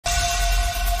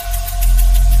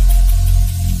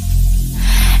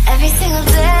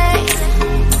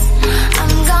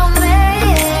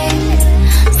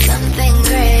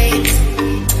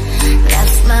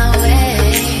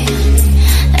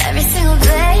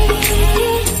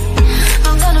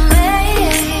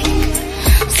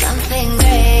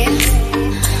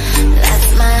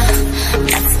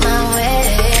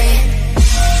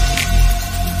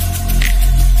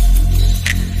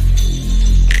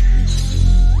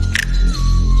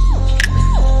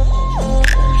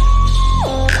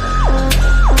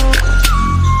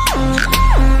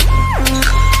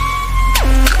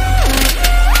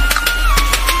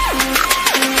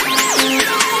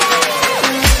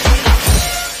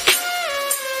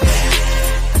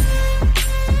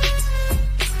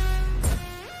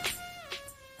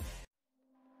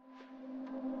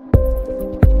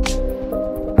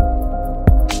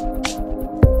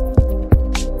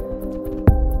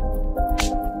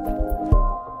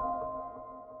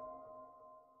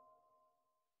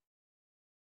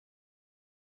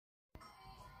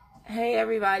Hey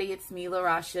everybody, it's me,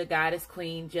 LaRasha, Goddess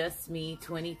Queen, just me,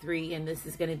 23, and this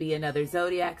is going to be another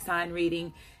zodiac sign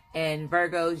reading. And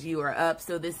Virgos, you are up.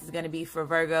 So this is going to be for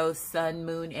Virgos, Sun,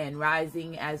 Moon, and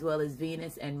Rising, as well as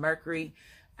Venus and Mercury,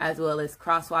 as well as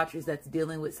cross-watchers that's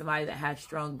dealing with somebody that has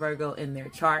strong Virgo in their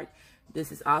chart.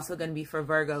 This is also going to be for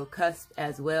Virgo cusp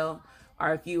as well.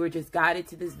 Or if you were just guided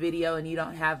to this video and you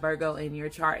don't have Virgo in your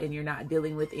chart and you're not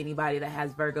dealing with anybody that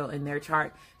has Virgo in their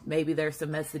chart, maybe there's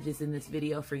some messages in this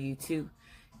video for you too.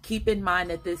 Keep in mind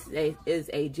that this is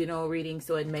a general reading,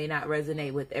 so it may not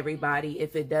resonate with everybody.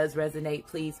 If it does resonate,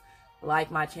 please like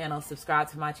my channel, subscribe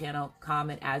to my channel,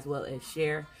 comment, as well as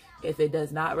share. If it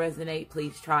does not resonate,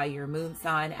 please try your moon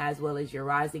sign as well as your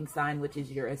rising sign, which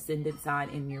is your ascendant sign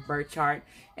in your birth chart.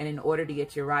 And in order to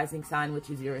get your rising sign, which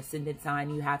is your ascendant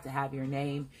sign, you have to have your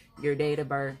name, your date of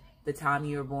birth, the time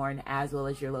you were born, as well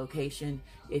as your location.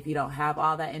 If you don't have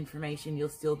all that information, you'll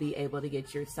still be able to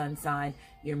get your sun sign,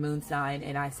 your moon sign,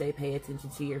 and I say pay attention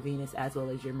to your Venus as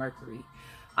well as your Mercury.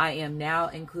 I am now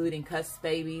including cusp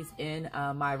babies in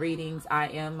my readings. I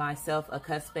am myself a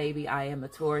cusp baby. I am a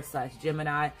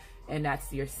Taurus/Gemini, and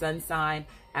that's your sun sign.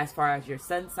 As far as your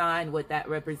sun sign, what that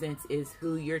represents is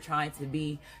who you're trying to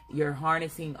be. You're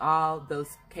harnessing all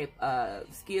those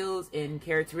skills and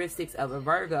characteristics of a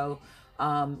Virgo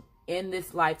in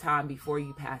this lifetime before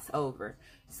you pass over.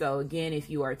 So again, if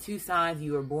you are two signs,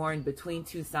 you were born between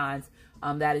two signs,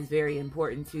 that is very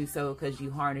important too, so because you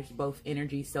harness both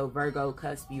energies. So Virgo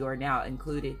cusp, you are now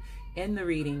included in the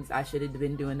readings. I should have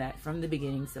been doing that from the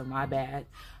beginning, so my bad.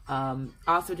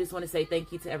 Also just want to say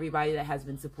thank you to everybody that has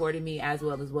been supporting me, as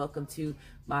well as welcome to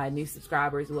my new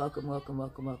subscribers. Welcome, welcome,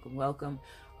 welcome, welcome, welcome.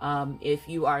 If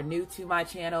you are new to my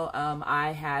channel,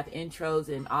 I have intros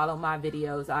in all of my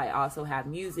videos. I also have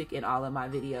music in all of my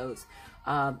videos.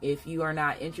 If you are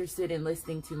not interested in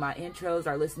listening to my intros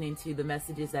or listening to the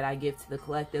messages that I give to the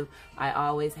collective, I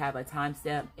always have a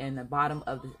timestamp in the bottom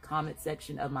of the comment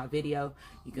section of my video.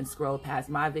 You can scroll past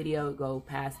my video, go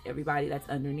past everybody that's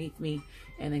underneath me,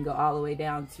 and then go all the way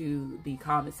down to the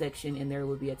comment section, and there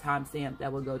will be a timestamp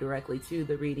that will go directly to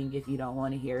the reading if you don't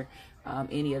want to hear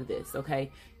any of this, okay?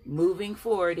 Moving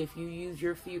forward, if you use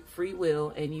your free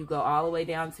will and you go all the way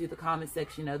down to the comment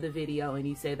section of the video and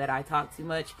you say that I talk too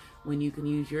much, when you can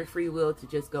use your free will to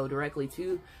just go directly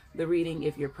to the reading,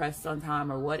 if you're pressed on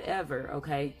time or whatever,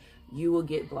 okay, you will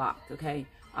get blocked, okay?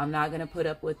 I'm not going to put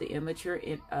up with the immature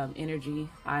energy.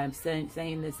 I am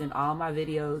saying this in all my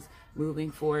videos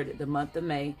moving forward the month of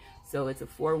May. So it's a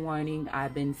forewarning.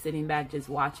 I've been sitting back just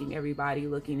watching everybody,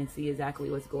 looking and see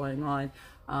exactly what's going on.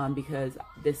 Because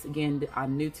this, again,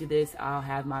 I'm new to this. I'll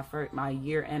have my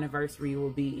year anniversary will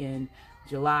be in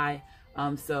July.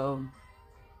 So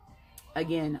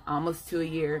again, almost to a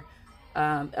year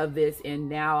of this, and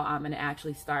now I'm going to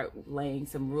actually start laying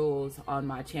some rules on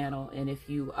my channel. And if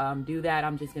you do that,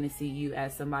 I'm just going to see you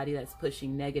as somebody that's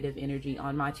pushing negative energy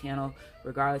on my channel,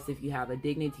 regardless if you have a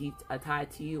dignity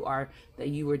tied to you or that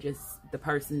you were just the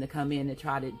person to come in to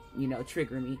try to, you know,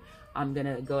 trigger me. I'm going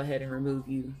to go ahead and remove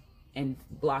you and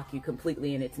block you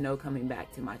completely, and it's no coming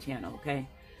back to my channel, okay?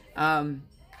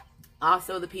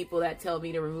 Also, the people that tell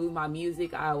me to remove my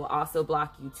music, I will also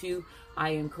block you too.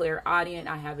 I am clairaudient.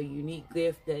 I have a unique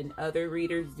gift than other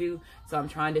readers do, so I'm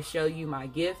trying to show you my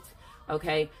gift,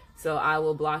 okay? So I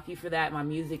will block you for that. My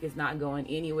music is not going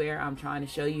anywhere. I'm trying to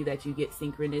show you that you get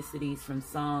synchronicities from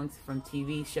songs, from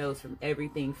TV shows, from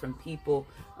everything, from people,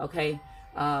 okay?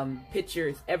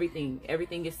 Pictures, everything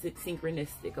is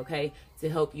synchronistic, okay, to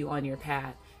help you on your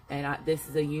path. And this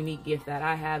is a unique gift that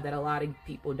I have that a lot of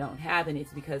people don't have, and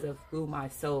it's because of who my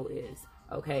soul is,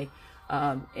 okay?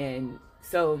 And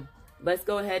so let's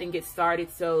go ahead and get started.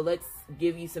 So let's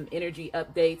give you some energy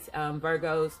updates,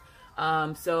 Virgos.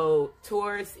 So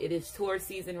Taurus, it is Taurus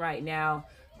season right now.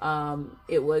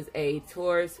 It was a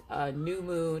Taurus new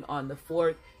moon on the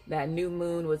 4th. That new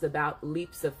moon was about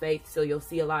leaps of faith. So you'll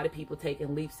see a lot of people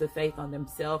taking leaps of faith on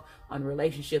themselves, on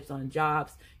relationships, on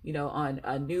jobs, you know, on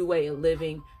a new way of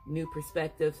living, new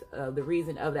perspectives. The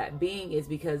reason of that being is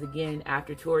because, again,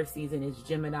 after Taurus season is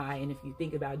Gemini. And if you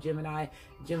think about Gemini,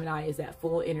 Gemini is that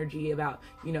full energy about,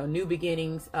 you know, new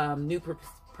beginnings, new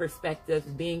perspectives,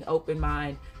 being open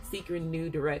mind, seeking new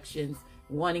directions,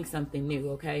 wanting something new,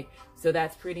 okay? So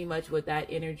that's pretty much what that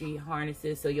energy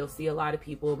harnesses. So you'll see a lot of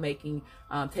people making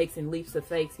takes and leaps of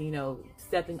faith, you know,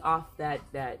 stepping off that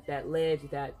ledge,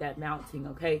 that mountain,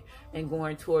 okay, and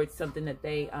going towards something that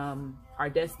they are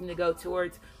destined to go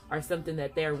towards, or something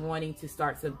that they're wanting to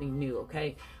start something new,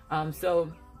 okay?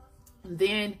 So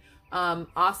then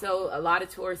also a lot of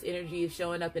Taurus energy is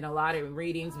showing up in a lot of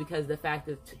readings because the fact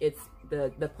that it's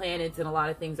the planets and a lot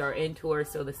of things are in Taurus.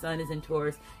 So the sun is in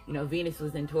Taurus, you know, Venus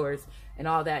was in Taurus and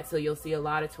all that. So you'll see a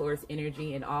lot of Taurus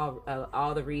energy in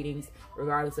all the readings,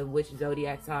 regardless of which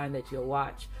zodiac sign that you'll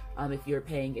watch, if you're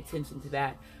paying attention to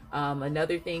that.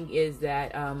 Another thing is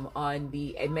that on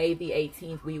May the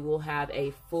 18th, we will have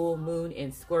a full moon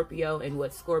in Scorpio. And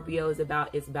what Scorpio is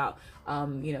about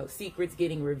you know, secrets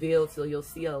getting revealed. So you'll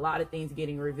see a lot of things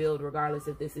getting revealed, regardless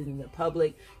if this is in the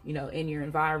public, you know, in your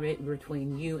environment,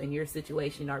 between you and your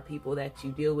situation, are people that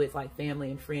you deal with, like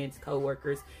family and friends,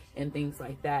 co-workers, and things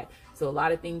like that. So a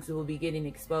lot of things will be getting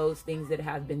exposed. Things that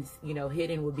have been, you know,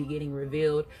 hidden will be getting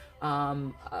revealed.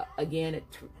 Again,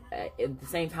 at the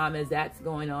same time as that's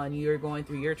going on, you're going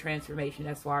through your transformation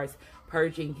as far as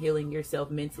purging, healing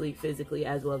yourself mentally, physically,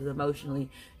 as well as emotionally.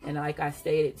 And like I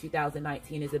stated,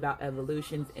 2019 is about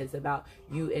evolution. It's about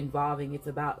you evolving. It's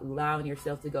about allowing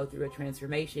yourself to go through a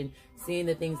transformation, seeing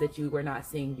the things that you were not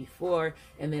seeing before,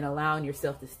 and then allowing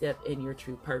yourself to step in your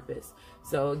true purpose.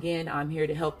 So again, I'm here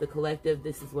to help the collective.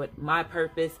 This is what my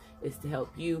purpose is, to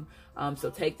help you.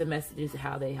 So take the messages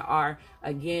how they are.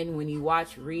 Again, when you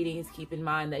watch readings, keep in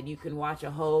mind that you can watch a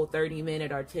whole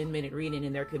 30-minute or 10-minute reading,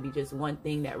 and there could be just one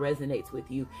thing that resonates with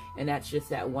you, and that's just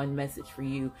that one message for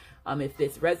you. If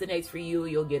this resonates for you,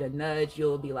 you'll get a nudge.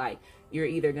 You'll be like, you're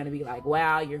either going to be like,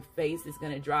 wow, your face is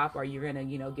going to drop, or you're going to,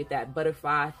 you know, get that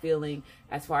butterfly feeling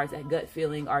as far as that gut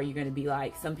feeling, or you're going to be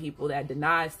like some people that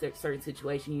deny certain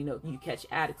situation, you know, you catch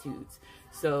attitudes.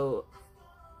 So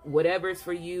whatever's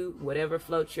for you, whatever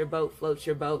floats your boat, floats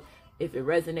your boat. If it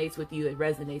resonates with you, it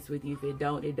resonates with you. If it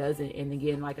don't, it doesn't. And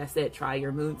again, like I said, try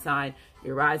your moon sign,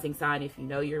 your rising sign, if you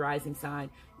know your rising sign,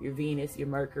 your Venus, your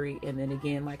Mercury. And then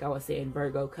again, like I was saying,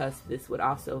 Virgo cusp, this would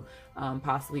also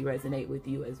possibly resonate with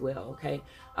you as well, okay?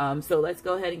 So let's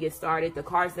go ahead and get started. The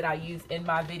cards that I use in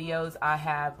my videos, I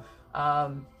have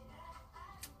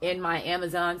in my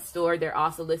Amazon store. They're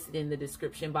also listed in the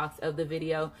description box of the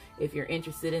video if you're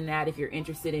interested in that. If you're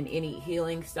interested in any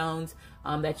healing stones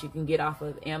that you can get off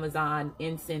of Amazon,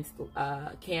 incense,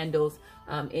 candles,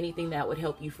 anything that would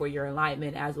help you for your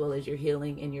alignment as well as your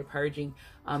healing and your purging.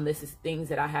 This is things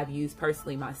that I have used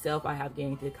personally myself. I have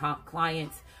gained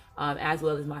clients as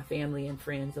well as my family and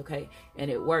friends, okay?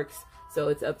 And it works. So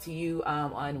it's up to you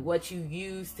on what you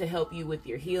use to help you with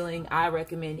your healing. I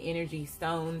recommend energy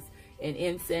stones and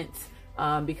incense,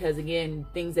 because again,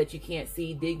 things that you can't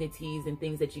see, dignities and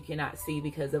things that you cannot see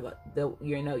because of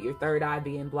your third eye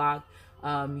being blocked,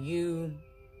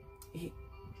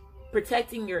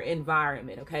 protecting your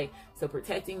environment, okay? So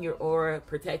protecting your aura,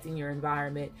 protecting your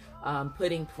environment,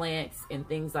 putting plants and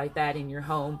things like that in your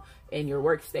home and your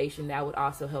workstation, that would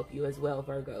also help you as well,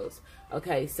 Virgos.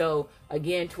 Okay, so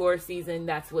again, Taurus season,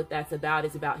 that's what that's about.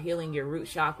 It's about healing your root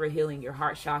chakra, healing your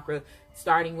heart chakra,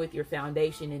 starting with your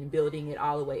foundation and building it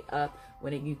all the way up.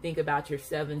 When you think about your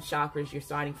 7 chakras, you're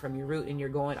starting from your root and you're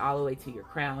going all the way to your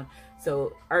crown.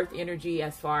 So earth energy,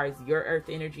 as far as your earth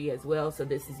energy as well. So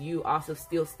this is you also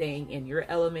still staying in your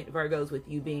element, Virgos, with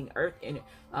you being earth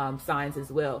signs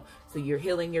as well. So you're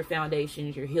healing your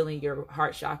foundations, you're healing your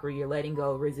heart chakra, you're letting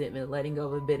go of resentment, letting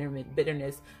go of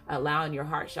bitterness, allowing your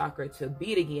heart chakra to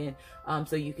beat again,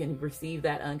 so you can receive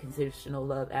that unconditional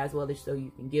love, as well as so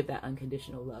you can give that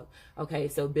unconditional love. Okay,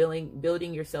 so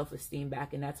building your self-esteem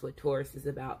back, and that's what Taurus is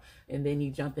about. And then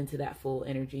you jump into that full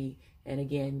energy, and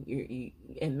again,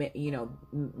 you know,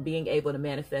 being able to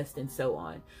manifest and so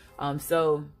on.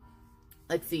 So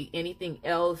let's see, anything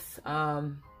else?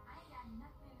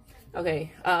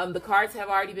 Okay, the cards have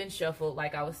already been shuffled,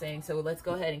 like I was saying, so let's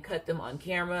go ahead and cut them on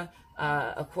camera.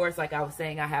 Of course, like I was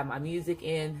saying, I have my music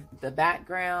in the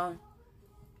background.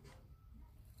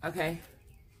 Okay.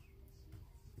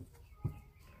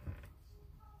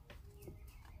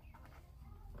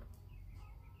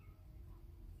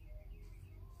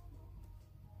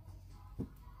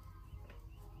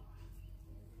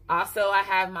 Also, I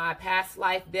have my past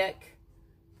life deck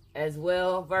as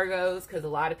well, Virgos, because a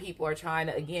lot of people are trying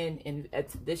to, again,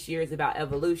 this year is about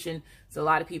evolution. So a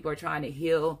lot of people are trying to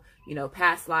heal, you know,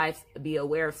 past lives, be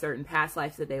aware of certain past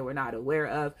lives that they were not aware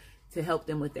of, to help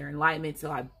them with their enlightenment.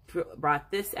 So I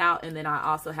brought this out, and then I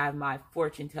also have my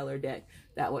fortune teller deck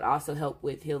that would also help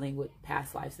with healing with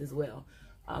past lives as well.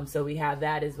 So we have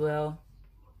that as well.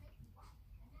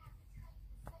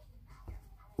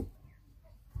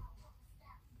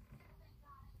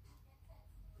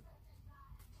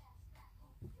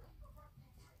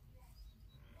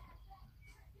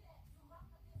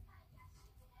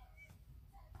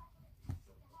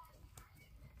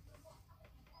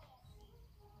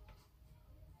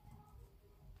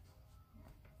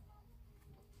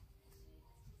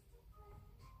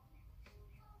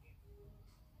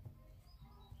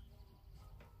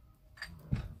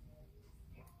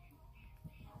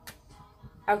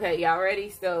 Okay, y'all ready?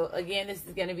 So again, this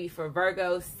is going to be for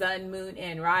Virgo, Sun, Moon,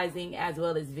 and Rising, as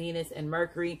well as Venus and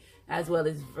Mercury, as well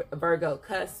as Virgo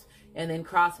cusp. And then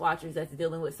cross watchers that's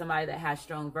dealing with somebody that has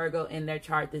strong Virgo in their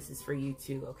chart. This is for you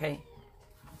too, okay?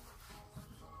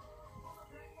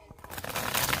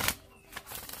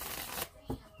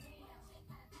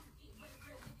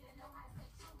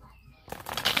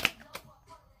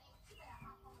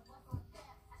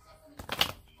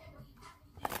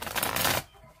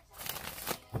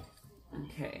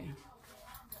 Okay.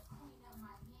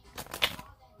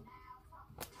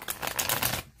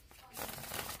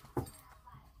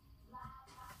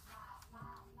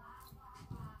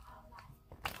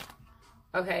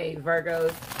 Okay,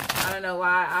 Virgos, I don't know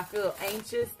why I feel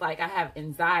anxious, like I have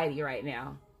anxiety right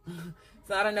now.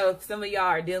 So I don't know if some of y'all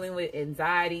are dealing with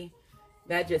anxiety.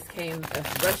 That just came, a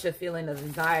rush of feeling of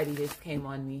anxiety just came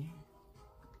on me.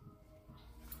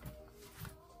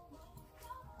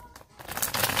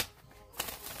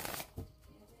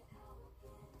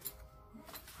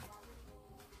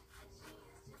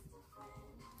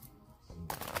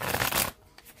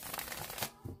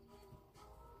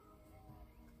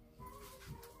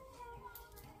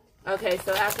 Okay,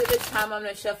 so after this time, I'm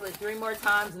going to shuffle it 3 more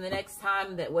times. And the next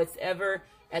time that whatever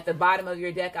at the bottom of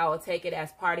your deck, I will take it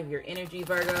as part of your energy,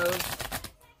 Virgos.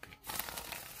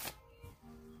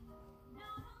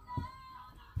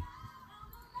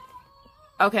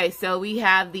 Okay, so we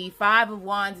have the 5 of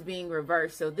Wands being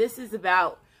reversed. So this is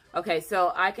about, okay,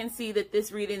 so I can see that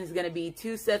this reading is going to be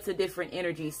 2 sets of different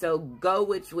energies. So go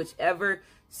whichever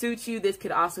suits you. This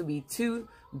could also be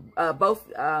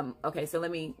both. Okay, so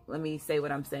let me say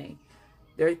what I'm saying.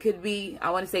 There could be, I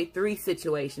want to say 3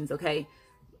 situations, okay?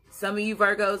 Some of you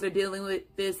Virgos are dealing with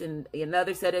this, and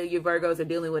another set of you Virgos are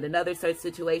dealing with another such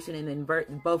situation, and then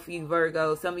both of you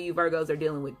Virgos, some of you Virgos are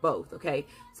dealing with both, okay?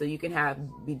 So you can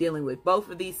be dealing with both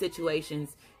of these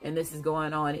situations, and this is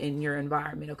going on in your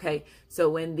environment, okay? So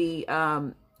when the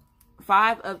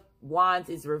 5 of Wands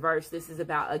is reversed, this is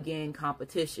about, again,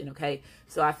 competition, okay?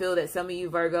 So I feel that some of you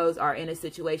Virgos are in a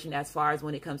situation as far as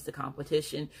when it comes to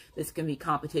competition. This can be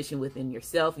competition within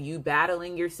yourself, you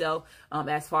battling yourself,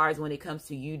 as far as when it comes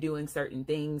to you doing certain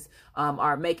things,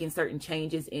 or making certain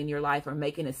changes in your life, or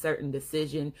making a certain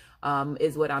decision,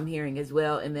 is what I'm hearing as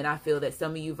well. And then I feel that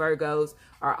some of you Virgos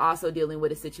are also dealing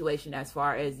with a situation as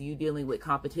far as you dealing with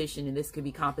competition. And this could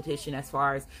be competition as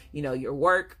far as, you know, your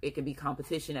work. It could be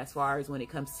competition as far as when it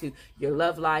comes to your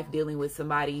love life, dealing with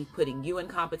somebody putting you in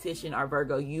competition, or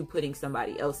Virgo, you putting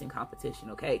somebody else in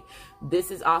competition, okay? This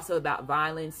is also about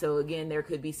violence. So again, there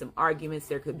could be some arguments.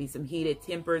 There could be some heated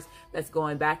tempers that's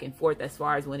going back and forth as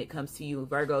far as when it comes to you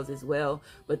Virgos as well.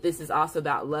 But this is also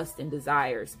about lust and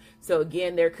desires. So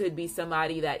again, there could be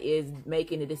somebody that is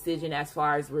making a decision as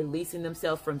far as releasing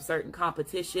themselves from certain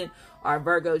competition, or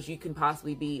Virgos, you can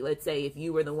possibly be, let's say if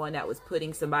you were the one that was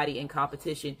putting somebody in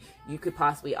competition, you could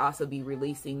possibly also be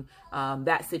releasing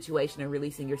that situation and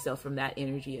releasing yourself from that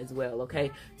energy as well,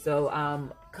 okay? So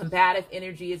combative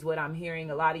energy is what I'm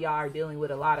hearing. A lot of y'all are dealing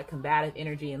with a lot of combative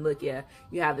energy, and look, yeah,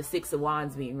 you have the 6 of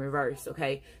Wands being reversed,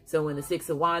 okay? So when the 6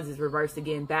 of Wands is reversed,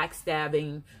 again,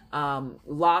 backstabbing,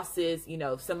 losses, you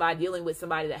know, somebody dealing with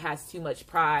somebody that has too much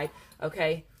pride,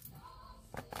 okay?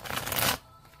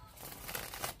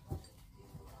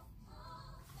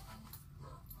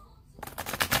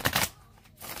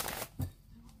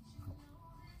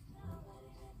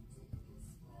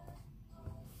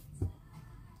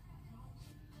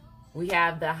 We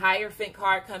have the Hierophant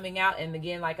card coming out. And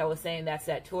again, like I was saying, that's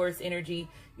that Taurus energy.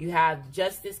 You have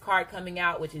Justice card coming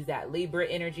out, which is that Libra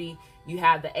energy. You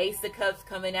have the Ace of Cups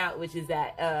coming out, which is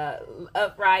that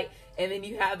upright. And then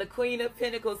you have the Queen of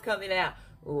Pentacles coming out.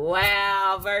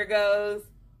 Wow, Virgos.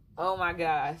 Oh my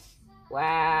gosh.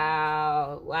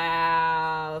 Wow.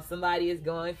 Wow. Somebody is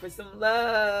going for some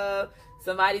love.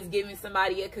 Somebody's giving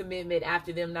somebody a commitment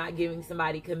after them not giving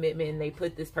somebody commitment, and they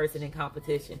put this person in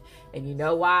competition. And you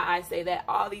know why I say that?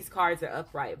 All these cards are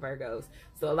upright, Virgos.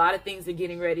 So a lot of things are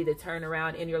getting ready to turn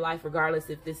around in your life, regardless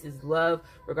if this is love,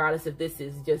 regardless if this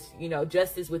is just, you know,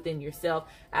 justice within yourself,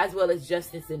 as well as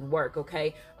justice in work,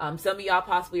 okay? Some of y'all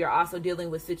possibly are also dealing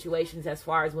with situations as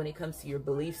far as when it comes to your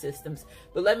belief systems.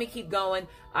 But let me keep going.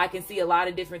 I can see a lot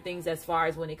of different things as far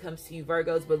as when it comes to you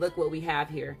Virgos, but look what we have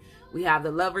here. We have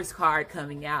the Lovers card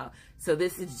coming out. So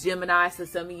this is Gemini. So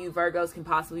some of you Virgos can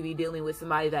possibly be dealing with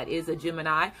somebody that is a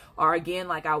Gemini. Or again,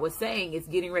 like I was saying, it's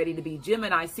getting ready to be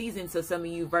Gemini season. So some of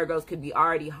you Virgos could be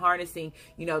already harnessing,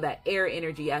 you know, that air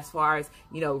energy as far as,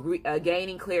 you know,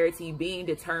 gaining clarity, being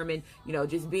determined, you know,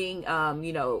 just being,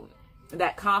 you know,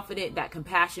 that confident, that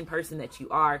compassion person that you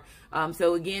are.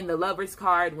 So again, the Lover's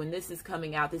card, when this is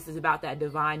coming out, this is about that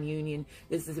divine union.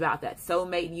 This is about that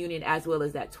soulmate union, as well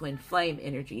as that twin flame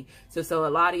energy. So a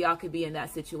lot of y'all could be in that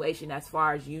situation as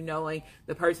far as you knowing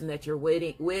the person that you're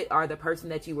with, or the person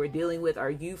that you were dealing with, or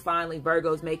you finally,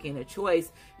 Virgos, making a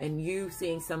choice and you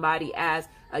seeing somebody as,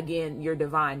 again, your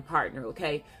divine partner.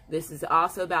 Okay, this is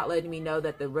also about letting me know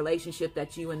that the relationship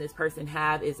that you and this person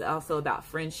have is also about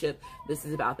friendship. This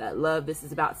is about that love. This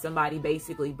is about somebody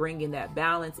basically bringing that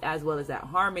balance as well as that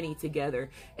harmony together.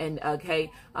 And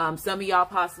okay, some of y'all,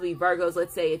 possibly Virgos,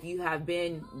 let's say if you have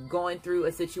been going through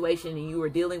a situation and you were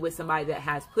dealing with somebody that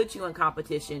has put you in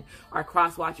competition, or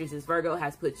cross watchers as Virgo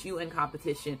has put you in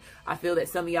competition, I feel that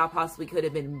some of y'all possibly could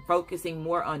have been focusing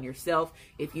more on yourself.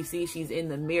 If you see she's in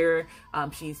the mirror,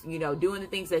 she's, you know, doing the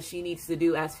things that she needs to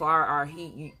do as far as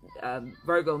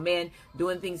Virgo man,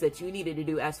 doing things that you needed to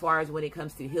do as far as when it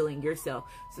comes to healing yourself.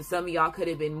 So some of y'all could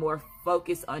have been more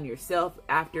focused on yourself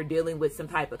after dealing with some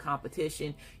type of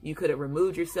competition. You could have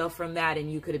removed yourself from that,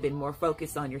 and you could have been more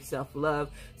focused on your self-love.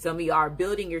 Some of y'all are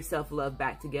building your self-love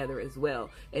back together as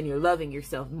well, and you're loving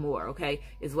yourself more, okay,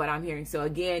 is what I'm hearing. So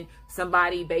again,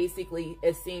 somebody basically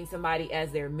is seeing somebody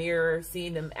as their mirror,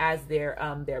 seeing them as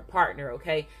their partner,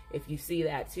 okay, if you see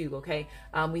that too, okay.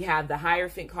 We have the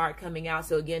Hierophant card coming out.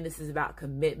 So again, this is about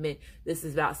commitment. This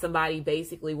is about somebody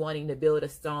basically wanting to build a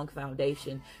strong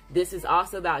foundation. This is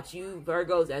also about you,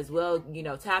 Virgos, as well, you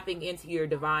know, tapping into your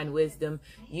divine wisdom,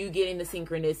 you getting the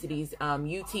synchronicities,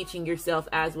 you teaching yourself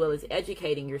as well as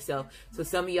educating yourself. So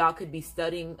some of y'all could be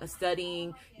studying,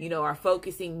 you know, are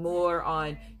focusing more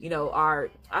on, you know,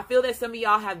 I feel that some of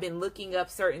y'all have been looking up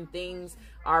certain things,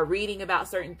 are reading about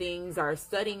certain things, are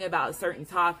studying about certain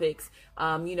topics,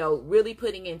 you know, really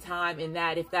putting in time in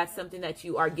that. If that's something that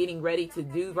you are getting ready to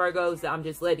do, Virgos, I'm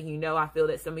just letting you know, I feel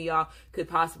that some of y'all could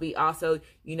possibly also,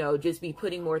 you know, just be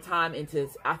putting more time into,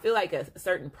 I feel like a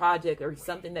certain project or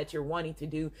something that you're wanting to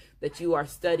do that you are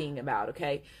studying about,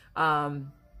 okay,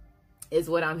 is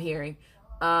what I'm hearing.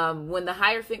 When the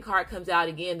Hierophant card comes out,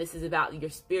 again, this is about your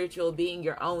spiritual, being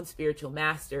your own spiritual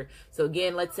master. So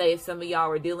again, let's say if some of y'all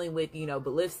are dealing with, you know,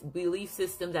 belief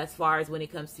systems as far as when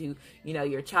it comes to, you know,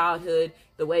 your childhood,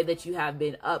 the way that you have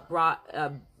been brought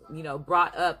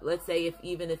up, let's say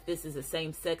even if this is a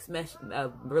same-sex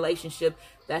relationship,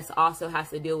 that's also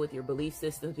has to deal with your belief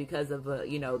systems because of,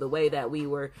 you know, the way that we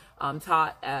were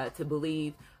taught to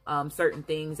believe certain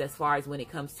things as far as when it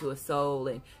comes to a soul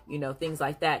and, you know, things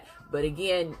like that. But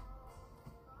again,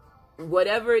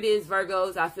 whatever it is,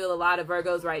 Virgos, I feel a lot of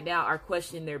Virgos right now are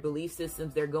questioning their belief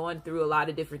systems. They're going through a lot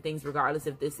of different things, regardless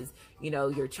if this is, you know,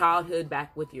 your childhood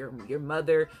back with your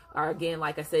mother, or again,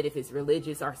 like I said, if it's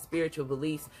religious or spiritual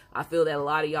beliefs. I feel that a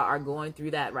lot of y'all are going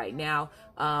through that right now.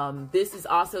 This is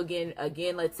also,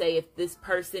 again, let's say if this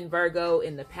person, Virgo,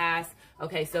 in the past,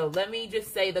 okay, so let me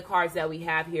just say the cards that we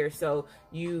have here. So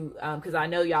you, because I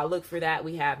know y'all look for that.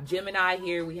 We have Gemini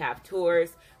here. We have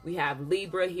Taurus. We have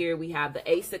Libra here. We have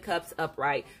the Ace of Cups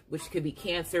upright, which could be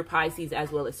Cancer, Pisces,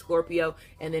 as well as Scorpio.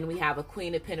 And then we have a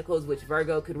Queen of Pentacles, which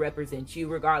Virgo could represent you,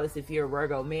 regardless if you're a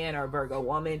Virgo man or a Virgo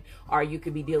woman, or you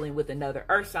could be dealing with another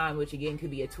Earth sign, which again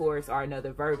could be a Taurus or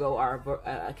another Virgo or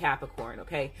a Capricorn,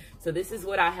 okay? So this is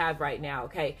what I have right now,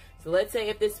 okay? So let's say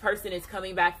if this person is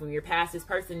coming back from your past, this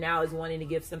person now is wanting to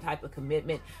give some type of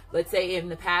commitment. Let's say in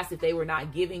the past, if they were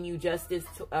not giving you justice,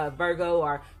 Virgo,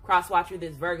 or cross-watcher,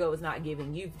 this Virgo is not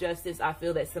giving you justice. I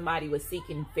feel that somebody was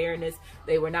seeking fairness.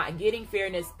 They were not getting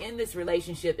fairness in this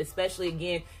relationship, especially,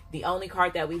 again, the only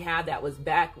card that we have that was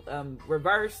back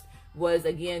reversed was,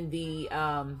 again, the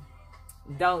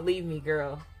don't leave me,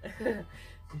 girl.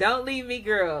 Don't leave me,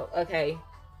 girl. Okay.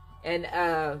 And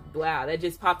wow, that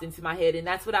just popped into my head, and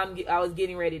that's what I was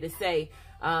getting ready to say.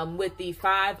 With the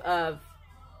Five of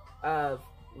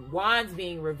Wands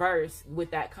being reversed,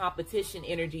 with that competition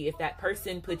energy, if that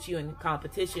person puts you in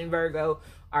competition, Virgo,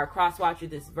 or cross-watcher,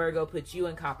 this Virgo puts you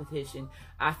in competition,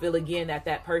 I feel again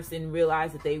that person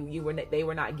realized that they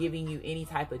were not giving you any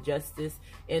type of justice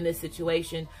in this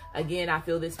situation. Again, I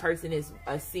feel this person is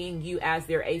seeing you as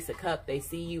their Ace of Cups. They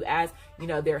see you as, you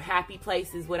know, their happy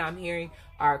place is what I'm hearing.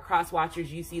 Our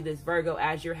cross-watchers, you see this Virgo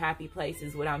as your happy place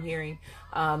is what I'm hearing.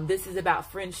 This is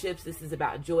about friendships. This is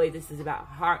about joy. This is about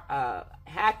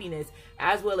happiness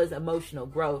as well as emotional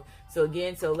growth. So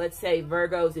again, so let's say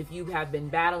Virgos, if you have been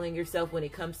battling yourself when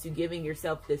it comes to giving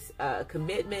yourself this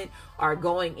commitment, or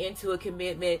going into a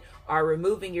commitment, or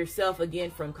removing yourself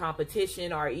again from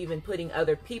competition, or even putting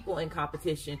other people in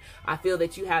competition, I feel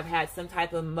that you have had some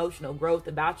type of emotional growth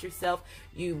about yourself.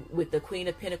 You, with the Queen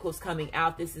of Pentacles coming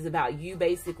out, this is about you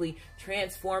basically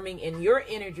transforming in your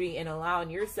energy and allowing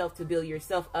yourself to build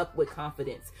yourself up with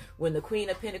confidence. When the Queen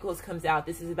of Pentacles comes out,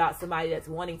 this is about somebody that's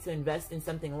wanting to invest in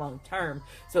something long term.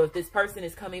 So if this person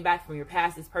is coming back from your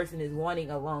past, this person is wanting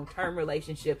a long-term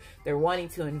relationship. They're wanting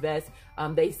to invest.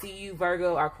 They see you,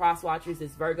 Virgo, or cross watchers.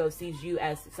 This Virgo sees you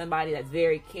as somebody that's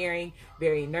very caring,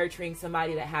 very nurturing,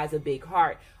 somebody that has a big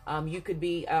heart. You could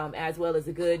be as well as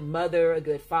a good mother, a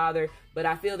good father, but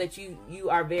I feel that you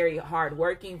are very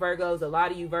hardworking, Virgos. A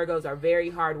lot of you Virgos are very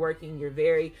hardworking. You're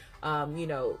very, you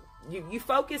know, you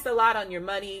focus a lot on your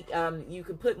money. You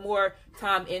could put more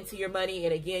time into your money,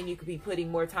 and again, you could be putting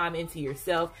more time into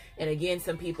yourself. And again,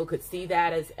 some people could see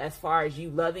that as far as you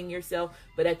loving yourself,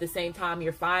 but at the same time,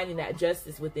 you're finding that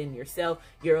justice within yourself.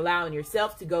 You're allowing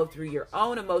yourself to go through your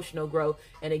own emotional growth,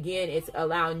 and again, it's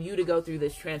allowing you to go through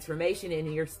this transformation,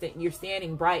 and you're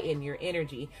standing bright in your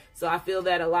energy. So I feel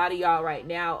that a lot of y'all right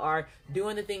now are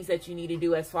doing the things that you need to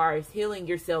do as far as healing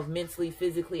yourself mentally,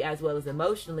 physically, as well as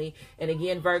emotionally. And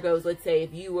again, Virgos, let's say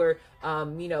if you were,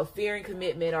 you know, fearing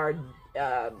commitment, or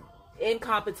in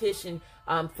competition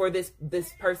for this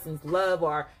person's love,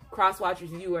 or cross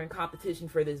watchers, you were in competition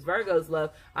for this Virgo's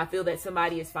love, I feel that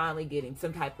somebody is finally getting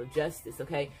some type of justice,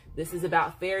 okay? This is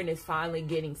about fairness finally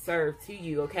getting served to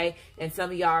you, okay? And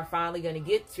some of y'all are finally going to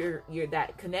get your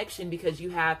that connection, because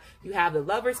you have the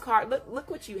Lover's card. Look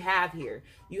what you have here.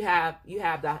 You have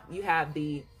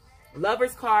the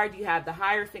Lover's card, you have the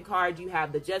Hierophant card, you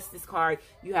have the Justice card,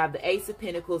 you have the Ace of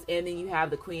Pentacles, and then you have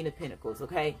the Queen of Pentacles,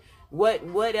 okay?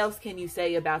 What else can you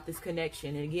say about this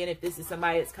connection? And again, if this is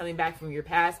somebody that's coming back from your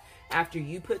past after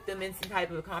you put them in some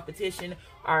type of a competition,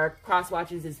 or cross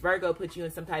watchers, this Virgo put you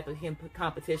in some type of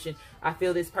competition, I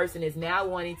feel this person is now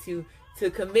wanting to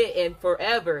commit, and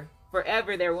forever,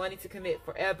 they're wanting to commit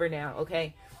forever now,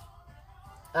 okay?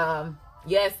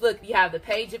 Yes, look, you have the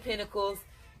Page of Pentacles.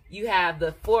 You have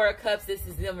the Four of Cups. This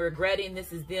is them regretting.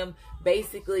 This is them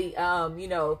basically, you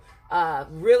know,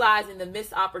 realizing the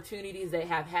missed opportunities they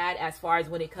have had as far as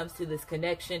when it comes to this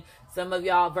connection. Some of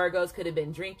y'all Virgos could have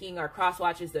been drinking, or cross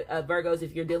watchers, Virgos,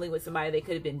 if you're dealing with somebody, they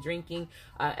could have been drinking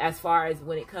as far as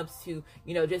when it comes to,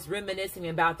 you know, just reminiscing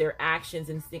about their actions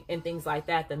and things like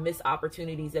that, the missed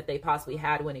opportunities that they possibly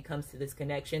had when it comes to this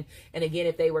connection. And again,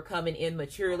 if they were coming in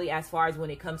maturely as far as when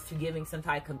it comes to giving some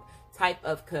type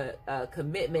of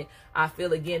commitment, I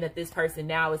feel again that this person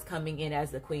now is coming in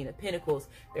as the Queen of Pentacles.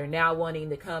 They're now wanting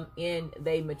to come in.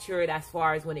 They matured as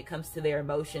far as when it comes to their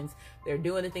emotions. They're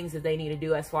doing the things that they need to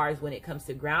do as far as when it comes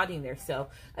to grounding themselves.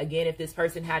 Again, if this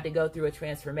person had to go through a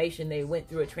transformation, they went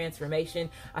through a transformation.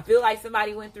 I feel like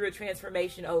somebody went through a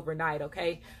transformation overnight,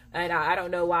 okay? And I don't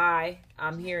know why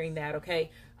I'm hearing that, okay?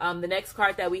 The next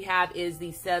card that we have is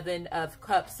the Seven of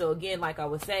Cups. So again, like I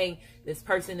was saying, this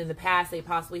person in the past, they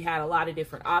possibly had a lot of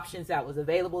different options that was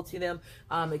available to them.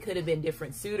 It could have been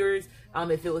different suitors.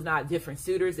 If it was not different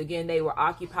suitors, again, they were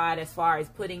occupied as far as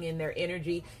putting in their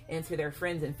energy into their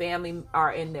friends and family,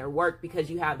 or in their work, because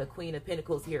you have the Queen of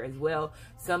Pentacles here as well.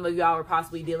 Some of y'all were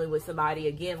possibly dealing with somebody,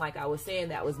 again, like I was saying,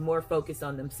 that was more focused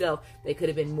on themselves. They could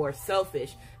have been more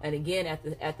selfish. And again,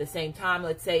 at the same time,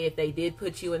 let's say if they did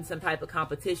put you in some type of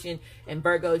competition, and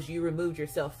Virgos, you removed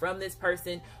yourself from this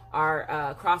person,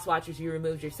 or cross watchers, you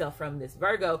removed yourself from this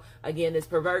Virgo. Again, this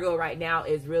Virgo right now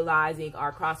is realizing,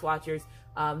 our cross watchers,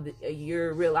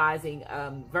 you're realizing,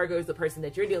 Virgo is the person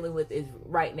that you're dealing with, is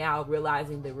right now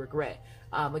realizing the regret.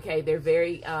 Okay, they're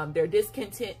very, they're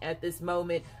discontent at this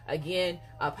moment. Again,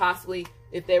 possibly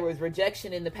if there was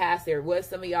rejection in the past, there was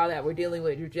some of y'all that were dealing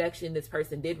with rejection. This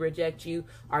person did reject you,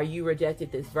 or you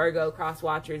rejected this Virgo. Cross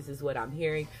watchers is what I'm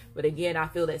hearing. But again, I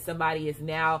feel that somebody is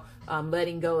now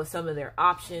letting go of some of their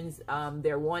options.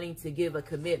 They're wanting to give a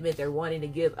commitment. They're wanting to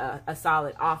give a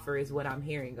solid offer is what I'm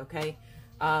hearing, okay?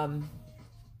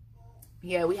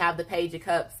 Yeah, we have the Page of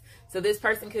Cups. So this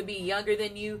person could be younger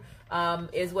than you,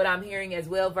 is what I'm hearing as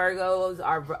well. Virgos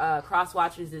are cross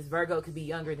watchers. This Virgo could be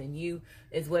younger than you,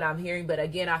 is what I'm hearing. But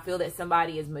again, I feel that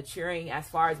somebody is maturing as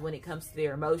far as when it comes to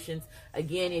their emotions.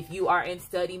 Again, if you are in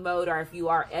study mode, or if you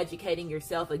are educating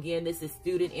yourself, again, this is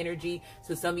student energy.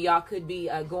 So some of y'all could be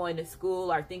going to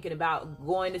school, or thinking about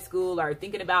going to school, or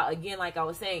thinking about, again, like I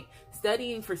was saying,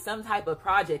 studying for some type of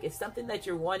project. It's something that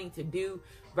you're wanting to do,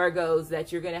 Virgos,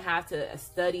 that you're going to have to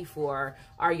study for,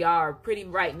 or y'all are pretty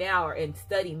right now are in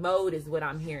study mode is what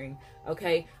I'm hearing.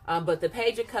 Okay, but the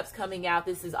Page of Cups coming out,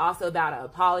 this is also about an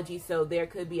apology. So there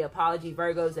could be apology,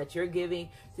 Virgos, that you're giving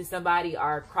to somebody.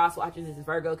 Our cross watchers, this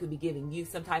Virgo, could be giving you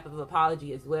some type of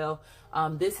apology as well.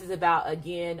 This is about,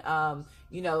 again,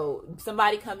 you know,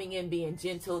 somebody coming in being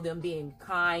gentle, them being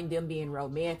kind, them being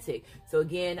romantic. So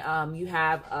again, you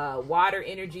have water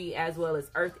energy as well as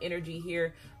earth energy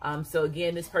here. So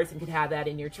again, this person could have that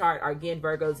in your chart. Or again,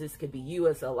 Virgos, this could be you.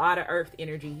 It's a lot of earth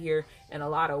energy here and a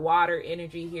lot of water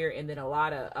energy here, and then a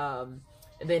lot of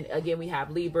and then again we have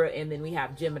Libra, and then we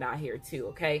have Gemini here too.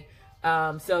 Okay,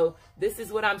 so this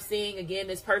is what I'm seeing. Again,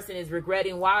 this person is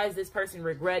regretting. Why is this person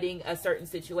regretting a certain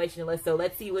situation?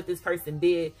 Let's see what this person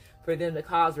did for them to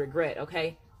cause regret.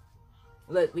 Okay,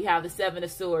 look, we have the Seven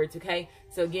of Swords. Okay,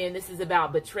 so again, this is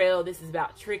about betrayal. This is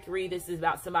about trickery. This is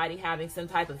about somebody having some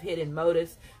type of hidden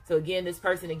motives. So again, this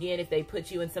person, again, if they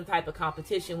put you in some type of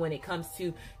competition when it comes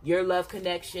to your love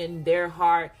connection, their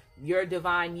heart, your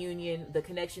divine union, the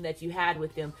connection that you had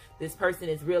with them, this person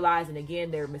is realizing, again,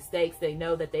 their mistakes. They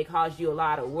know that they caused you a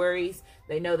lot of worries.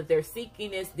 They know that their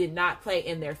seekiness did not play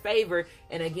in their favor.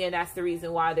 And again, that's the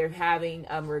reason why they're having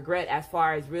regret as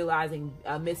far as realizing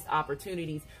missed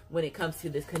opportunities when it comes to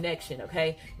this connection,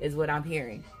 okay, is what I'm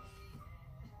hearing.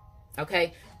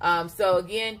 Okay, so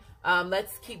again,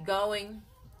 let's keep going.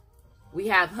 We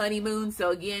have honeymoon.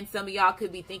 So again, some of y'all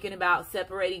could be thinking about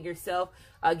separating yourself.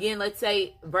 Again, let's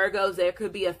say Virgos, there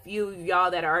could be a few of y'all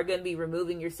that are going to be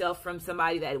removing yourself from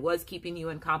somebody that was keeping you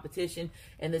in competition,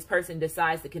 and this person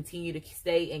decides to continue to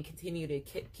stay and continue to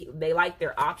keep, they like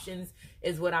their options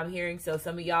is what I'm hearing. So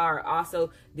some of y'all are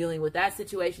also dealing with that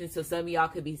situation. So some of y'all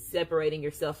could be separating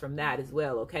yourself from that as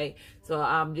well. Okay, so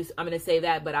I'm going to say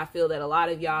that, but I feel that a lot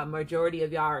of y'all, majority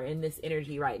of y'all are in this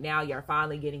energy right now. You're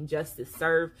finally getting justice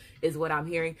served is what I'm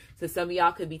hearing. So some of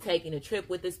y'all could be taking a trip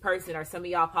with this person, or some of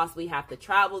y'all possibly have to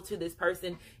travel to this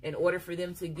person in order for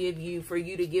them to give you, for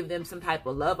you to give them some type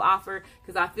of love offer.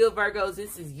 Because I feel, Virgos,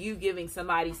 this is you giving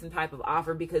somebody some type of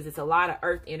offer, because it's a lot of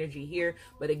earth energy here.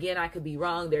 But again, I could be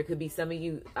wrong. There could be some of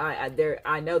you,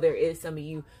 I know there is some of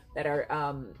you that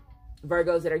are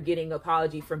Virgos that are getting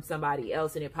apology from somebody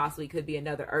else, and it possibly could be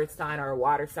another earth sign or a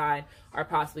water sign, or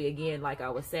possibly, again, like I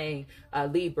was saying,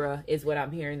 Libra is what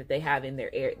I'm hearing that they have in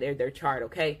their chart.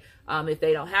 Okay, if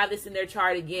they don't have this in their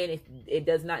chart, again, if it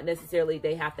does not necessarily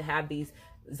they have to have these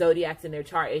zodiacs in their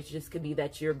chart. It just could be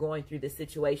that you're going through this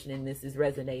situation and this is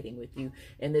resonating with you,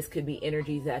 and this could be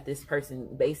energies that this person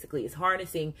basically is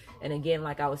harnessing. And again,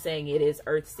 like I was saying, it is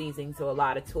earth season, so a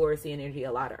lot of Taurus energy,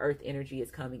 a lot of earth energy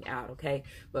is coming out. Okay,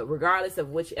 but regardless of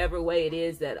whichever way it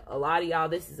is that a lot of y'all,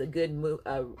 this is a good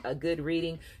a good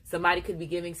reading. Somebody could be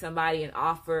giving somebody an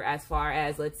offer, as far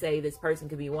as, let's say this person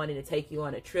could be wanting to take you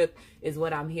on a trip is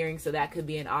what I'm hearing. So that could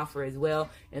be an offer as well,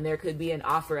 and there could be an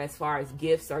offer as far as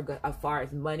gifts or as far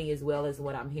as money as well, as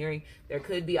what I'm hearing. There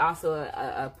could be also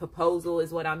a proposal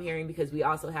is what I'm hearing, because we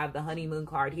also have the honeymoon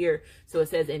card here. So it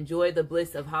says enjoy the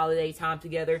bliss of holiday time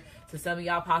together. So some of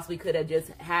y'all possibly could have just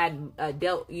had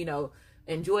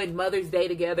enjoyed Mother's Day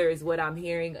together is what I'm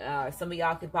hearing. Some of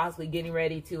y'all could possibly getting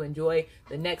ready to enjoy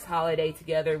the next holiday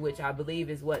together, which I believe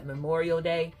is what, Memorial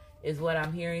Day is what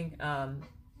I'm hearing.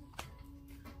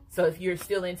 So if you're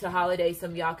still into holidays,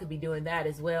 some of y'all could be doing that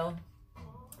as well.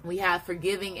 We have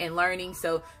forgiving and learning.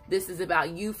 So this is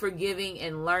about you forgiving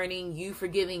and learning, you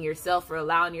forgiving yourself for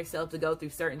allowing yourself to go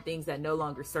through certain things that no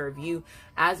longer serve you,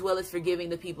 as well as forgiving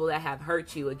the people that have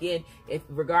hurt you. Again,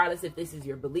 regardless if this is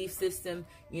your belief system,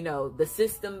 the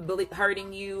system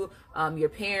hurting you, your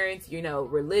parents,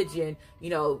 religion,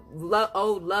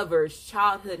 old lovers,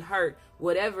 childhood hurt,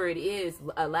 whatever it is,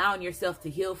 allowing yourself to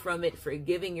heal from it,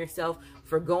 forgiving yourself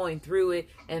for going through it,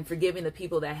 and forgiving the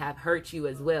people that have hurt you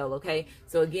as well. Okay,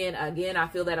 so again, I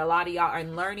feel that a lot of y'all are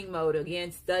in learning mode.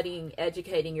 Again, studying,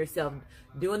 educating yourself,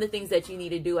 doing the things that you need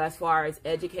to do as far as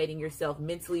educating yourself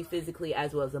mentally, physically,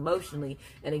 as well as emotionally.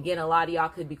 And again, a lot of y'all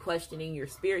could be questioning your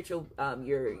spiritual,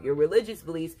 your religious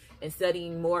beliefs, and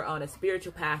studying more on a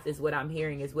spiritual path is what I'm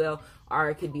hearing as well. Or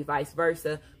it could be vice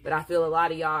versa. But I feel a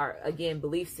lot of y'all are, again,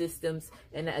 belief systems.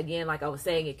 And again, like I was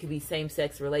saying, it could be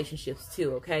same-sex relationships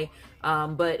too, okay?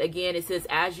 But again, it says,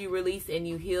 as you release and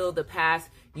you heal the past,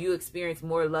 you experience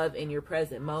more love in your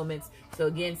present moments. So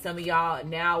again, some of y'all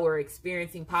now are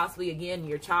experiencing possibly, again,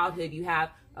 your childhood. You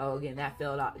have, oh, again, that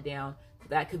fell down.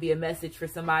 That could be a message for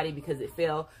somebody because it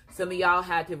fell. Some of y'all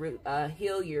had to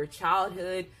heal your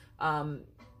childhood,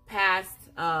 past,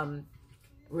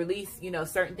 release,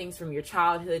 certain things from your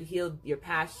childhood, heal your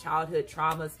past childhood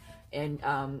traumas and,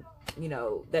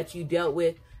 that you dealt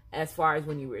with. as far as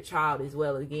when you were a child as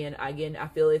well. Again, I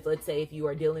feel if, let's say, if you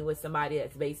are dealing with somebody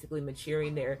that's basically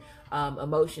maturing their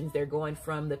emotions, they're going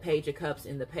from the Page of Cups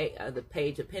in the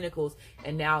Page of Pentacles,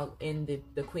 and now in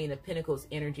the Queen of Pentacles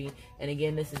energy. And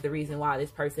again, this is the reason why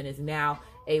this person is now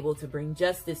able to bring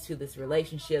justice to this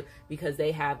relationship, because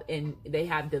they have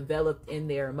developed in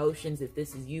their emotions. If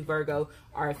this is you, Virgo,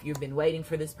 or if you've been waiting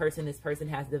for this person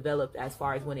has developed as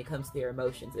far as when it comes to their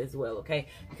emotions as well, okay?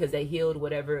 Because they healed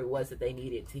whatever it was that they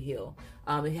needed to heal.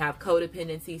 We have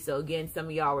codependency. So again, some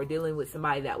of y'all were dealing with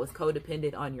somebody that was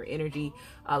codependent on your energy.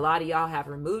 A lot of y'all have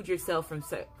removed yourself from,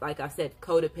 like I said,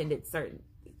 codependent,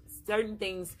 certain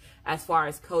things as far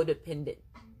as codependent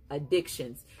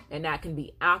addictions, and that can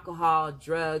be alcohol,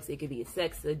 drugs, it could be a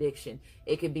sex addiction,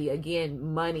 it could be,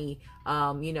 again, money,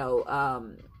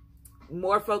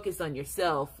 more focused on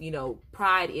yourself,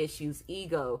 pride issues,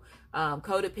 ego,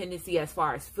 codependency as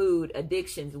far as food,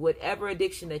 addictions, whatever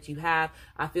addiction that you have.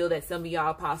 I feel that some of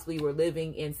y'all possibly were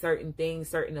living in certain things,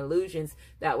 certain illusions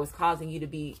that was causing you to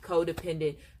be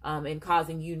codependent, and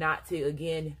causing you not to,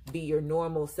 again, be your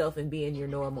normal self and be in your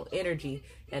normal energy.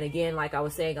 And again, like I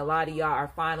was saying, a lot of y'all are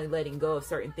finally letting go of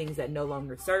certain things that no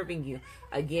longer serving you.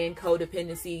 Again,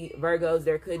 codependency, Virgos,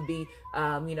 there could be,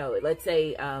 let's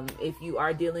say, if you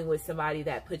are dealing with somebody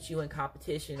that puts you in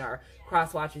competition, or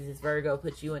cross watches as Virgo,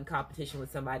 puts you in competition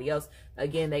with somebody else.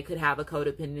 Again, they could have a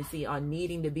codependency on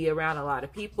needing to be around a lot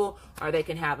of people, or they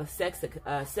can have a sex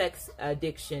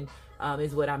addiction,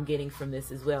 is what I'm getting from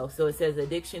this as well. So it says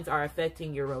addictions are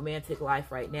affecting your romantic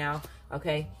life right now,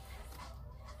 okay?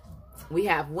 We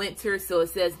have winter, so it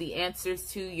says the answers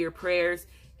to your prayers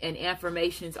and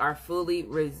affirmations are fully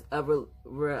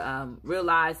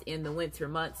realized in the winter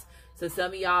months. So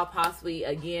some of y'all possibly,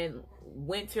 again,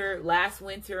 last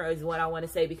winter is what I want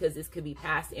to say, because this could be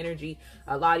past energy.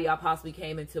 A lot of y'all possibly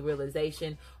came into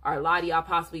realization, or a lot of y'all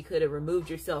possibly could have removed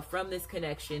yourself from this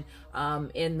connection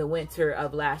in the winter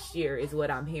of last year, is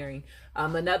what I'm hearing.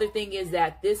 Another thing is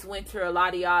that this winter, a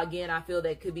lot of y'all, again, I feel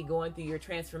that could be going through your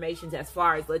transformations as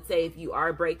far as, let's say, if you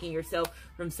are breaking yourself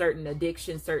from certain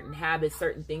addictions, certain habits,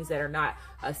 certain things that are not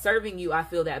serving you. I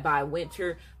feel that by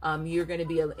winter, you're going to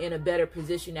be in a better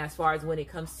position as far as when it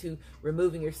comes to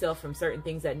removing yourself from certain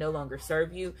things that no longer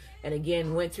serve you. And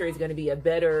again, winter is going to be a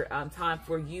better time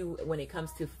for you when it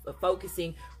comes to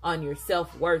focusing on your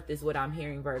self-worth, is what I'm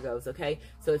hearing, Virgos, okay?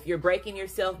 So if you're breaking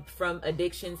yourself from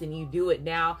addictions and you do it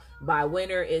now, by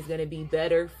winter is going to be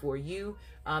better for you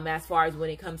as far as when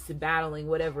it comes to battling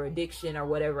whatever addiction or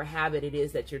whatever habit it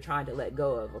is that you're trying to let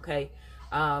go of, okay?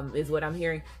 Is what I'm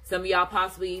hearing. Some of y'all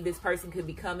possibly, this person could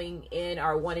be coming in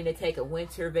or wanting to take a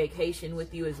winter vacation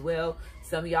with you as well.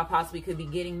 Some of y'all possibly could be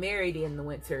getting married in the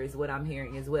winter, is what I'm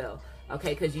hearing as well,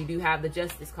 okay? Because you do have the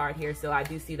Justice card here, so I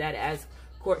do see that as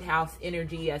courthouse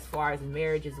energy as far as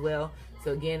marriage as well.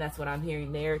 So again, that's what I'm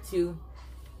hearing there too.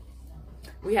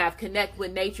 We have connect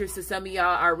with nature. So some of y'all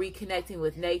are reconnecting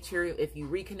with nature. If you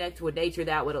reconnect with nature,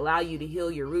 that would allow you to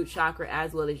heal your root chakra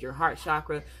as well as your heart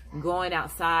chakra. Going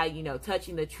outside,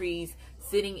 touching the trees,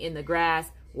 sitting in the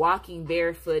grass, walking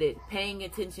barefooted, paying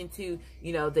attention to,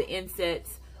 the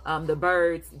insects, the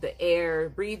birds, the air,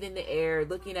 breathing the air,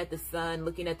 looking at the sun,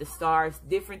 looking at the stars,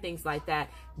 different things like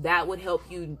that. That would help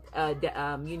you,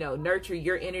 nurture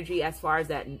your energy as far as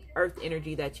that earth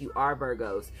energy that you are,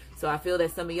 Virgos. So I feel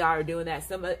that some of y'all are doing that.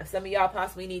 Some of y'all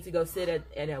possibly need to go sit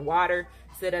in a water,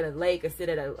 sit at a lake, or sit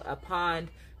at a pond.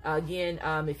 Again,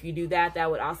 if you do that,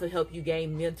 that would also help you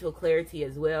gain mental clarity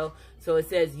as well. So it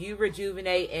says you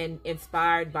rejuvenate and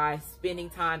inspired by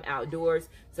spending time outdoors.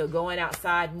 So going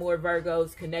outside more,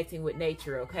 Virgos, connecting with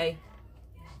nature, okay?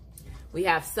 We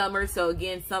have summer. So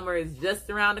again, summer is just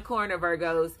around the corner,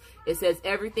 Virgos. It says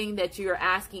everything that you're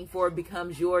asking for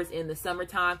becomes yours in the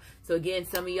summertime. So again,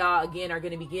 some of y'all, again, are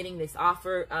going to be getting this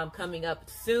offer coming up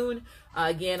soon.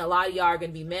 Again, a lot of y'all are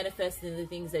going to be manifesting the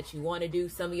things that you want to do.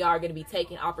 Some of y'all are going to be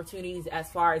taking opportunities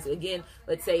as far as, again,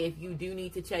 let's say if you do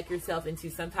need to check yourself into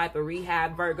some type of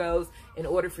rehab, Virgos, in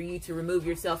order for you to remove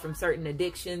yourself from certain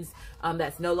addictions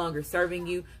that's no longer serving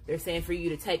you. They're saying for you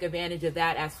to take advantage of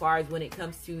that as far as when it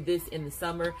comes to this in the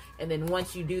summer. And then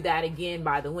once you do that, again,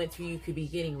 by the winter, you could be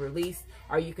getting released,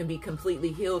 or you can be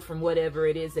completely healed from whatever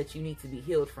it is that you need to be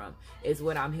healed from, is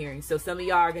what I'm hearing. So some of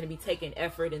y'all are going to be taking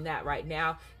effort in that right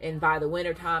now. And by the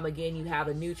winter time, again, you have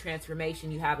a new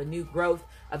transformation, you have a new growth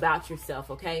about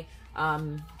yourself, okay?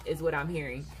 Is what I'm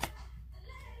hearing.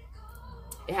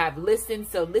 I have listened,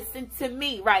 so listen to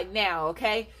me right now,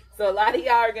 okay? So a lot of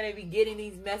y'all are going to be getting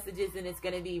these messages, and it's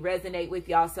going to be resonate with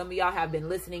y'all. Some of y'all have been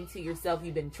listening to yourself.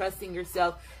 You've been trusting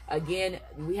yourself. Again,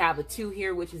 we have a 2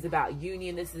 here, which is about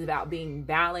union. This is about being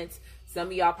balanced. Some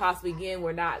of y'all possibly, again,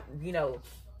 we're not,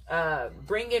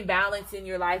 bringing balance in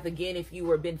your life. Again, if you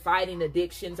were been fighting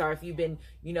addictions, or if you've been,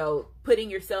 you know, putting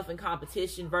yourself in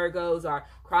competition, Virgos, or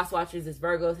cross watchers as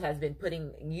Virgos has been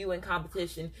putting you in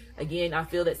competition. Again, I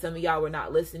feel that some of y'all were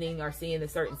not listening or seeing the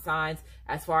certain signs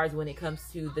as far as when it comes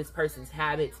to this person's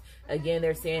habits. Again,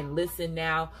 they're saying, listen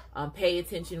now, pay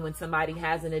attention when somebody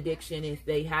has an addiction. If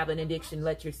they have an addiction,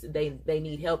 they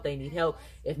need help. They need help.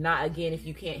 If not, again, if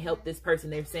you can't help this person,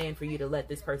 they're saying for you to let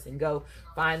this person go.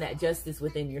 Find that justice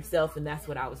within yourself. And that's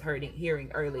what I was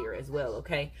hearing earlier as well.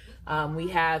 Okay. We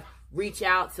have reach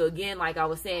out. So again, like I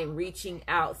was saying, reaching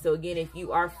out. So again, if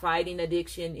you are fighting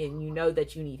addiction and you know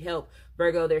that you need help,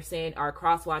 Virgo, they're saying, our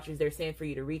cross watchers, they're saying for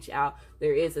you to reach out.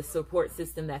 There is a support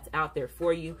system that's out there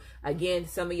for you. Again,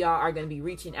 some of y'all are going to be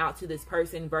reaching out to this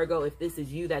person, Virgo. If this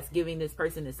is you that's giving this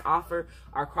person this offer,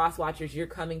 our cross watchers, you're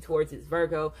coming towards this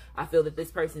Virgo. I feel that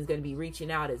this person is going to be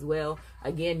reaching out as well.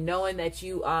 Again, knowing that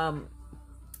you,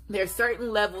 there's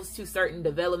certain levels to certain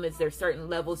developments. There's certain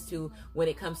levels to when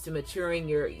it comes to maturing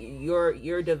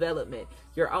your development,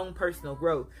 your own personal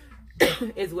growth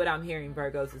is what I'm hearing,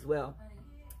 Virgos, as well.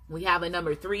 We have a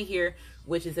number 3 here,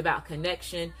 which is about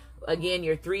connection. Again,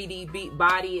 your 3D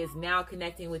body is now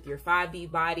connecting with your 5D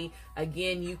body.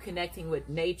 Again, you connecting with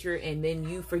nature, and then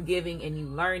you forgiving and you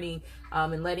learning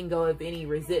and letting go of any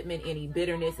resentment, any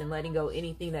bitterness, and letting go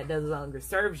anything that no longer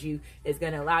serves you is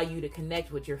going to allow you to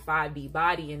connect with your 5D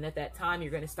body. And at that time,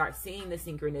 you're going to start seeing the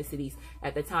synchronicities.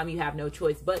 At the time, you have no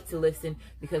choice but to listen,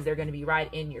 because they're going to be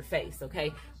right in your face.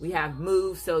 Okay, we have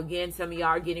move. So again, some of y'all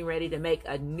are getting ready to make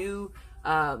a new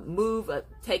move,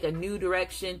 take a new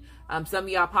direction. Some of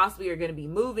y'all possibly are going to be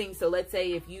moving. So let's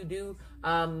say if you do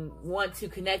want to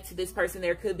connect to this person,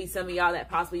 there could be some of y'all that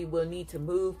possibly will need to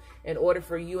move in order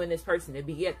for you and this person to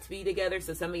be together.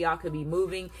 So some of y'all could be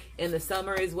moving in the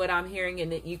summer is what I'm hearing,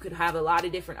 and that you could have a lot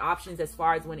of different options as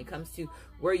far as when it comes to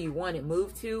where you want to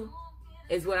move to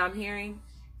is what I'm hearing.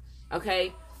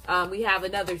 Okay. We have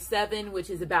another 7,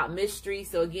 which is about mystery.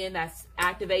 So again, that's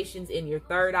activations in your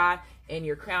third eye and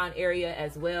your crown area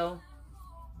as well.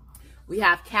 We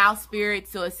have cow spirit.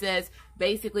 So it says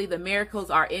basically the miracles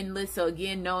are endless. So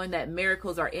again, knowing that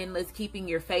miracles are endless, keeping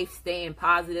your faith, staying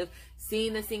positive,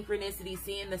 seeing the synchronicity,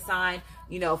 seeing the sign,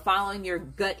 you know, following your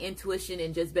gut intuition,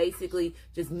 and just basically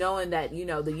just knowing that, you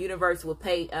know, the universe will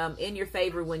pay in your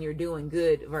favor when you're doing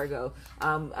good, Virgo.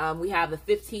 We have the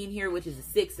 15 here, which is a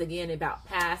 6, again, about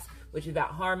past, which is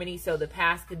about harmony. So the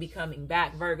past could be coming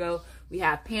back, Virgo. We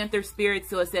have Panther spirit.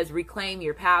 So it says reclaim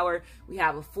your power. We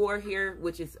have a 4 here,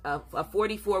 which is a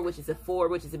 44, which is a 4,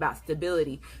 which is about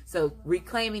stability. So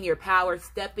reclaiming your power,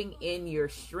 stepping in your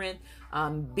strength,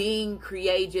 being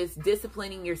courageous,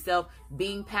 disciplining yourself,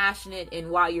 being passionate, and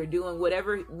while you're doing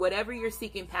whatever you're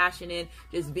seeking passion in,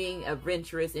 just being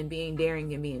adventurous and being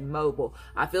daring and being mobile.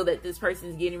 I feel that this person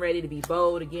is getting ready to be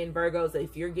bold. Again, Virgos,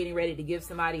 if you're getting ready to give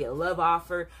somebody a love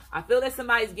offer, I feel that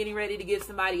somebody's getting ready to give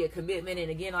somebody a commitment.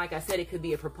 And again, like I said, it could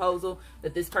be a proposal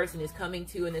that this person is coming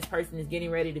to, and this person is getting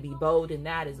ready to be bold in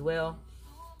that as well.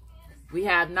 We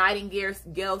have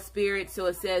Nightingale spirit. So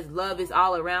it says love is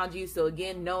all around you. So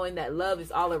again, knowing that love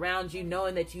is all around you,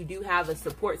 knowing that you do have a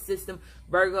support system,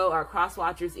 Virgo, or cross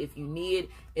watchers, if you need it,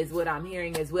 is what I'm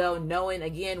hearing as well. Knowing,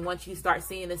 again, once you start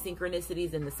seeing the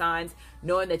synchronicities and the signs,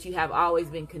 knowing that you have always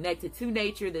been connected to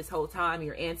nature this whole time,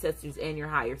 your ancestors and your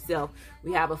higher self.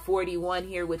 We have a 41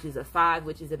 here, which is a 5,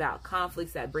 which is about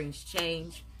conflicts that brings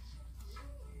change.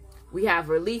 We have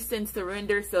release and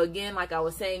surrender. So again, like I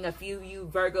was saying, a few of you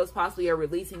Virgos possibly are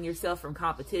releasing yourself from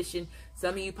competition.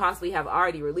 Some of you possibly have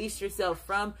already released yourself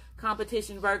from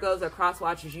competition, Virgos, or cross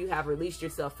watchers. You have released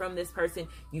yourself from this person.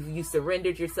 You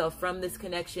surrendered yourself from this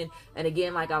connection. And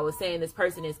again, like I was saying, this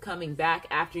person is coming back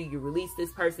after you release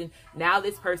this person. Now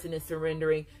this person is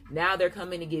surrendering. Now they're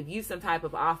coming to give you some type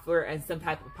of offer and some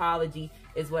type of apology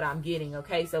is what I'm getting.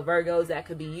 Okay, so Virgos, that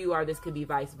could be you, or this could be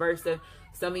vice versa.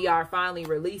 Some of y'all are finally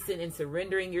releasing and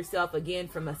surrendering yourself again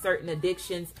from a certain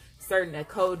addictions, certain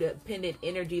codependent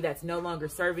energy that's no longer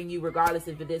serving you, regardless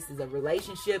if this is a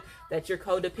relationship that you're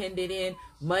codependent in,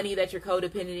 money that you're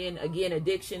codependent in, again,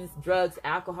 addictions, drugs,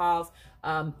 alcohols,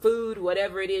 food,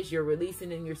 whatever it is, you're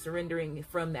releasing and you're surrendering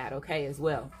from that, okay, as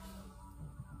well.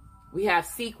 We have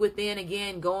seek within,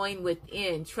 again, going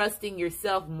within, trusting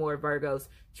yourself more, Virgos,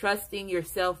 trusting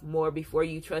yourself more before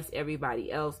you trust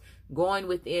everybody else, going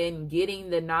within, getting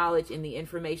the knowledge and the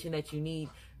information that you need,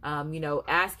 you know,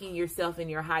 asking yourself and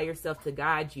your higher self to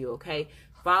guide you, okay,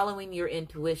 following your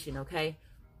intuition, okay.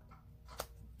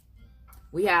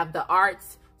 We have the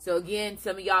arts. So again,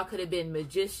 some of y'all could have been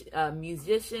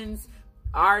musicians,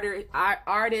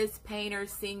 artists,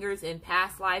 painters, singers in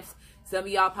past lives. Some of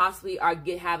y'all possibly are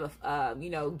get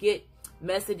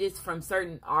messages from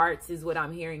certain arts is what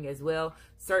I'm hearing as well.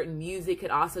 Certain music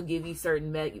could also give you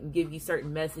certain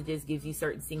messages, gives you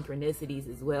certain synchronicities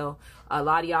as well. A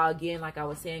lot of y'all, again, like I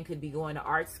was saying, could be going to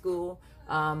art school.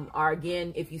 Or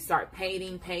again, if you start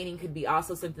painting could be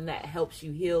also something that helps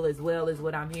you heal as well, is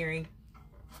what I'm hearing.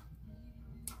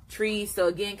 Trees, so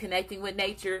again, connecting with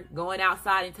nature, going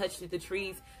outside and touching the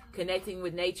trees, connecting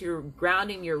with nature,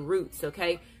 grounding your roots,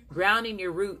 okay? Grounding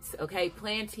your roots, okay?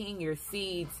 Planting your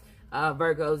seeds,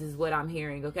 Virgos, is what I'm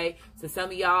hearing, okay? So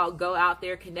some of y'all go out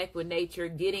there, connect with nature,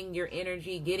 getting your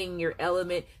energy, getting your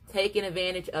element, taking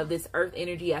advantage of this earth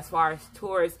energy as far as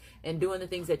Taurus, and doing the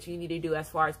things that you need to do as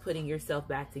far as putting yourself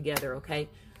back together, okay?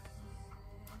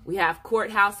 We have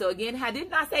courthouse. So again,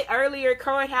 didn't I say earlier,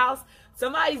 courthouse?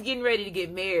 Somebody's getting ready to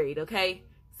get married, okay?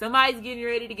 Somebody's getting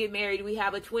ready to get married. We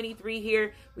have a 23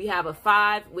 here. We have a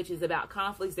 5, which is about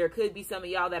conflicts. There could be some of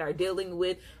y'all that are dealing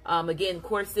with, again,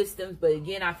 court systems. But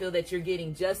again, I feel that you're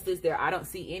getting justice there. I don't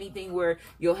see anything where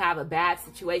you'll have a bad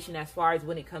situation as far as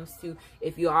when it comes to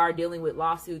if you are dealing with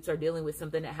lawsuits or dealing with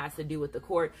something that has to do with the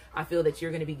court. I feel that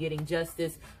you're going to be getting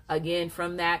justice. Again,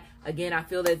 from that, again, I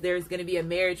feel that there's going to be a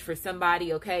marriage for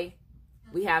somebody, okay?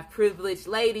 We have privileged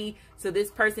lady. So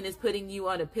this person is putting you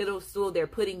on a pedestal. They're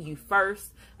putting you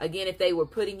first. Again, if they were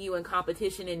putting you in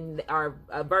competition and are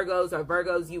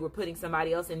Virgos, you were putting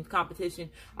somebody else in competition.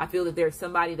 I feel that there's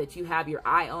somebody that you have your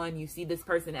eye on. You see this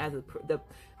person as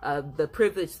the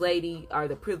privileged lady or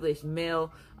the privileged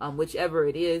male, whichever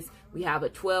it is. We have a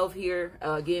 12 here,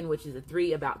 again, which is a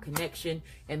 3, about connection.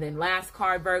 And then last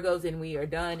card, Virgos, and we are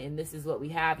done. And this is what we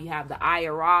have. You have the Eye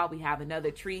of Ra. We have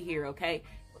another tree here, okay?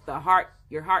 The heart,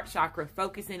 your heart chakra,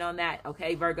 focusing on that,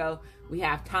 okay, Virgo. We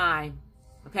have time,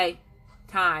 okay?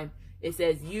 Time. It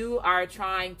says you are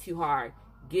trying too hard.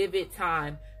 Give it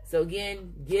time. So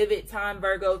again, give it time,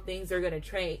 Virgo. Things are going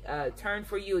to turn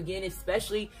for you again,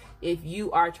 especially if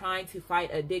you are trying to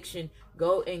fight addiction.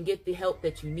 Go and get the help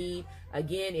that you need.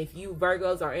 Again, if you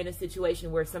Virgos are in a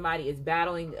situation where somebody is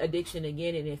battling addiction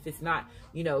again, and if it's not,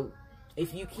 you know,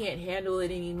 if you can't handle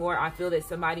it anymore, I feel that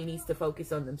somebody needs to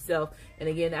focus on themselves. And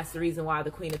again, that's the reason why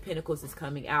the Queen of Pentacles is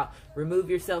coming out. Remove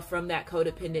yourself from that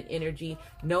codependent energy,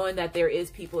 knowing that there is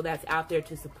people that's out there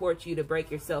to support you, to break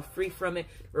yourself free from it,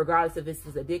 regardless if this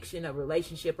is addiction, a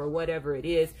relationship, or whatever it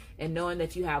is. And knowing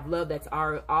that you have love that's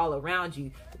all around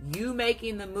you. You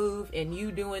making the move and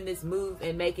you doing this move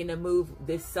and making a move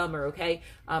this summer, okay?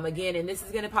 Again, and this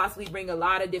is going to possibly bring a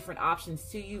lot of different options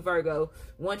to you, Virgo.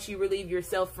 Once you relieve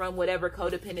yourself from whatever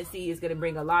codependency, is going to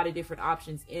bring a lot of different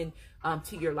options in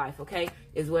to your life, okay,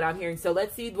 is what I'm hearing. So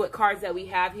let's see what cards that we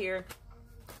have here.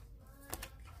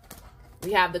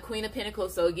 We have the Queen of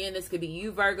Pentacles. So again, this could be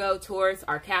you, Virgo, Taurus,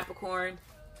 or Capricorn.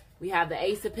 We have the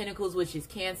Ace of Pentacles, which is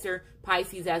Cancer,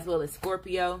 Pisces, as well as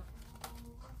Scorpio.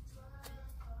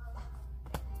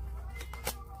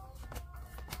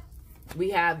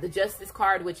 We have the Justice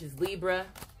card, which is Libra.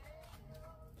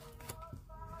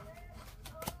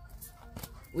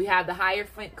 We have the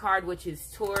Hierophant card, which is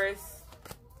Taurus.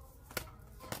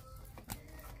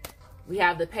 We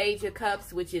have the Page of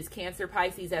Cups, which is Cancer,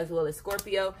 Pisces, as well as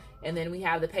Scorpio. And then we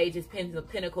have the Page of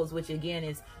Pentacles, which again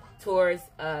is Taurus,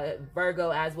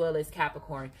 Virgo, as well as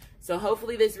Capricorn. So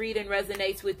hopefully this reading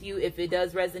resonates with you. If it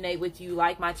does resonate with you,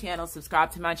 like my channel,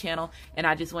 subscribe to my channel. And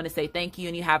I just want to say thank you,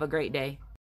 and you have a great day.